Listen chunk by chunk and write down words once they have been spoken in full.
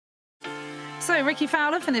So Rickie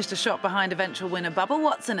Fowler finished a shot behind eventual winner Bubba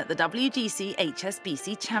Watson at the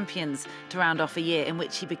WGC-HSBC Champions to round off a year in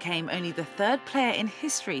which he became only the third player in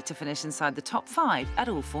history to finish inside the top 5 at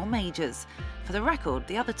all 4 majors. For the record,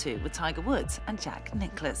 the other 2 were Tiger Woods and Jack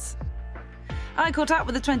Nicklaus. I caught up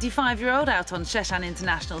with the 25-year-old out on Sheshan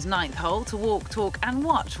International's 9th hole to walk, talk and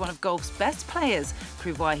watch one of golf's best players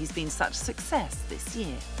prove why he's been such a success this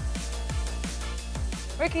year.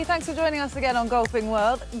 Rickie, thanks for joining us again on Golfing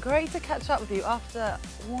World. Great to catch up with you after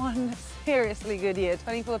one seriously good year.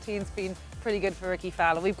 2014's been pretty good for Rickie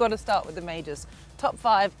Fowler. We've got to start with the majors. Top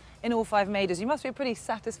 5 in all 5 majors. You must be a pretty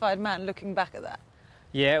satisfied man looking back at that.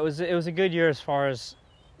 Yeah, it was a good year as far as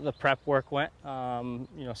the prep work went. You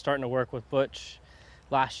know, starting to work with Butch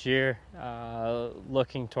last year,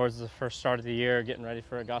 looking towards the first start of the year, getting ready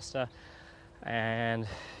for Augusta. And,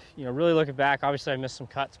 you know, really looking back, obviously I missed some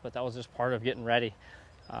cuts, but that was just part of getting ready.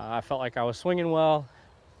 I felt like I was swinging well,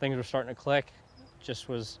 things were starting to click.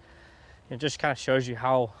 It just kind of shows you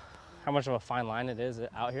how much of a fine line it is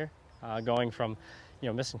out here, going from, you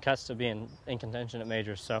know, missing cuts to being in contention at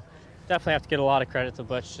majors. So definitely have to get a lot of credit to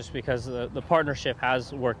Butch just because the partnership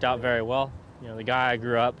has worked out very well. You know, the guy I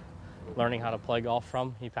grew up learning how to play golf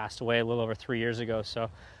from, he passed away a little over 3 years ago. So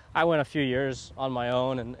I went a few years on my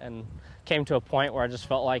own and came to a point where I just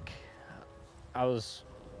felt like I was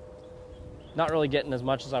not really getting as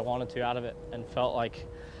much as I wanted to out of it, and felt like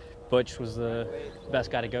Butch was the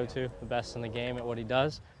best guy to go to, the best in the game at what he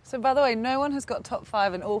does. So, by the way, no one has got top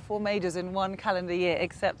 5 in all 4 majors in one calendar year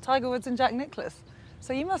except Tiger Woods and Jack Nicklaus.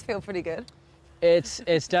 So you must feel pretty good. It's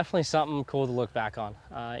definitely something cool to look back on.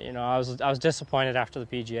 You know, I was disappointed after the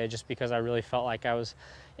PGA just because I really felt like I was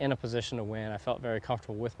in a position to win. I felt very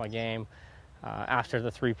comfortable with my game. After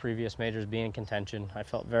the 3 previous majors being in contention, I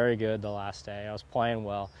felt very good the last day. I was playing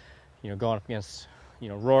well. You know, going up against, you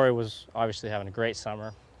know, Rory was obviously having a great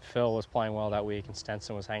summer. Phil was playing well that week, and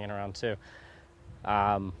Stenson was hanging around too. You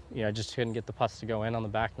know, I just couldn't get the putts to go in on the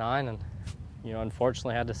back 9, and, you know,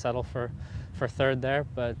 unfortunately had to settle for 3rd there.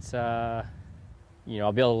 But, you know,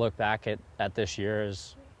 I'll be able to look back at this year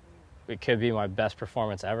as it could be my best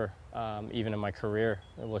performance ever, even in my career,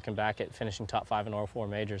 looking back at finishing top 5 in all 4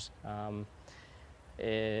 majors.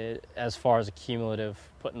 As far as a cumulative,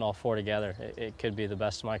 putting all 4 together, it could be the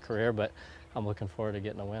best of my career, but I'm looking forward to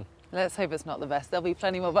getting a win. Let's hope it's not the best. There'll be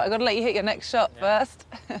plenty more, but I've got to let you hit your next shot first.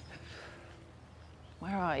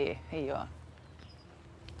 Where are you? Here you are.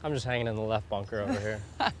 I'm just hanging in the left bunker over here.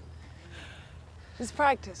 Just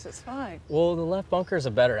practice, it's fine. Well, the left bunker is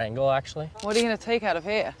a better angle, actually. What are you going to take out of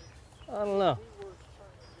here? I don't know.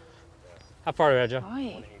 How far do we go, Joe?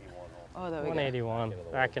 Right. Oh, there we go. 181,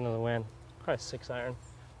 back into the wind. Probably 6 iron.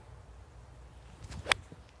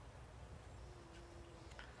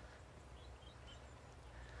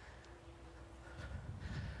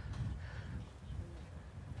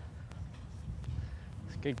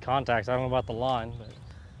 It's good contact. I don't know about the line, but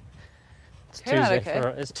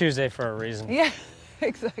it's Tuesday for a reason. Yeah,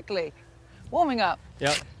 exactly. Warming up.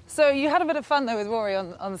 Yep. So you had a bit of fun though with Rory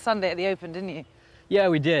on Sunday at the Open, didn't you? Yeah,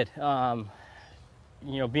 we did. You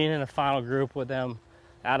know, being in a final group with them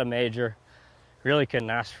at a major, really couldn't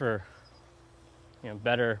ask for, you know,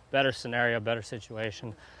 better scenario, better situation.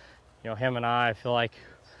 You know, him and I feel like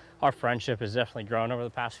our friendship has definitely grown over the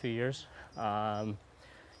past few years. You know,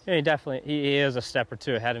 he is a step or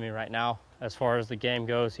 2 ahead of me right now as far as the game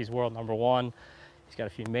goes. He's world #1. He's got a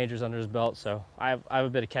few majors under his belt, so I have a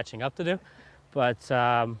bit of catching up to do. But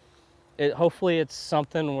hopefully it's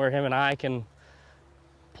something where him and I can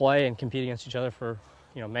play and compete against each other for,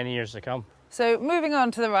 you know, many years to come. So moving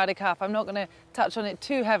on to the Ryder Cup, I'm not going to touch on it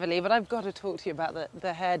too heavily, but I've got to talk to you about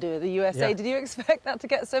the hairdo of the USA. Yeah. Did you expect that to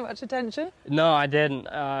get so much attention? No, I didn't.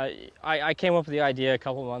 I came up with the idea a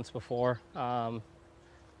couple months before,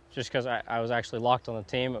 just because I was actually locked on the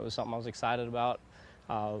team. It was something I was excited about.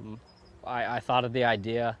 I thought of the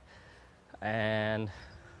idea and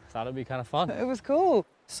thought it'd be kind of fun. It was cool.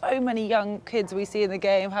 So many young kids we see in the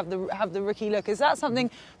game have the Rickie look. Is that something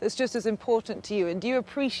that's just as important to you? And do you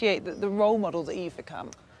appreciate the role model that you've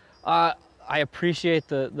become? I appreciate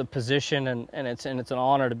the position, and it's an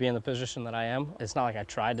honor to be in the position that I am. It's not like I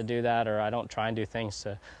tried to do that, or I don't try and do things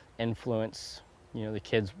to influence, you know, the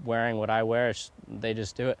kids wearing what I wear. They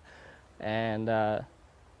just do it. And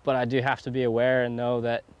but I do have to be aware and know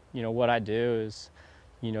that, you know, what I do is,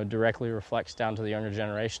 you know, directly reflects down to the younger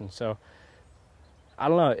generation. So I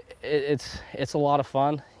don't know, it's a lot of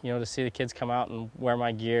fun, you know, to see the kids come out and wear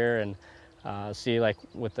my gear, and see, like,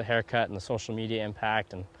 with the haircut and the social media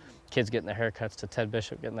impact, and kids getting the haircuts to Ted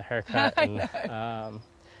Bishop getting the haircut. And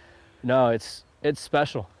no, it's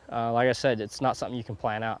special. Like I said, it's not something you can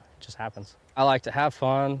plan out. It just happens. I like to have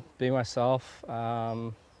fun, be myself,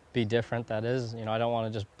 be different, that is. You know, I don't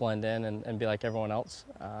want to just blend in and be like everyone else.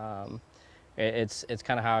 It's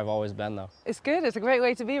kind of how I've always been, though. It's good. It's a great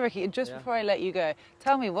way to be, Rickie. And just before I let you go,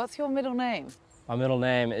 tell me, what's your middle name? My middle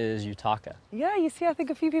name is Yutaka. Yeah, you see, I think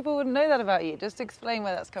a few people wouldn't know that about you. Just explain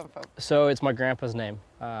where that's come from. So it's my grandpa's name.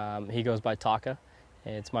 He goes by Taka.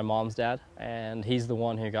 It's my mom's dad, and he's the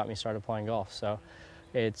one who got me started playing golf. So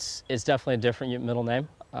it's definitely a different middle name.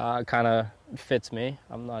 Kind of fits me.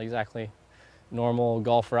 I'm not exactly normal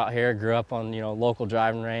golfer out here. Grew up on, you know, local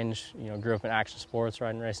driving range. You know, grew up in action sports,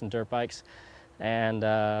 riding, racing dirt bikes, and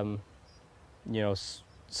you know,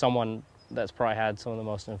 someone that's probably had some of the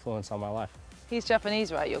most influence on my life. He's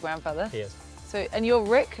Japanese, right? Your grandfather? He is. So, and you're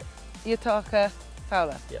Rick Yutaka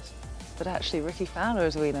Fowler? Yes. But actually, Rickie Fowler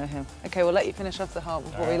as we know him. Okay, we'll let you finish off the hole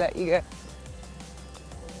before we let you go.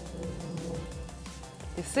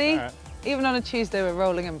 You see? Even on a Tuesday, we're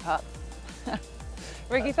rolling in putts.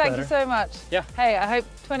 Rickie, thank you so much. Yeah. Hey, I hope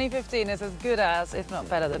 2015 is as good as, if not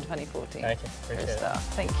better than 2014. Thank you. Appreciate it.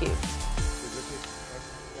 Thank you.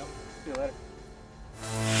 See you later.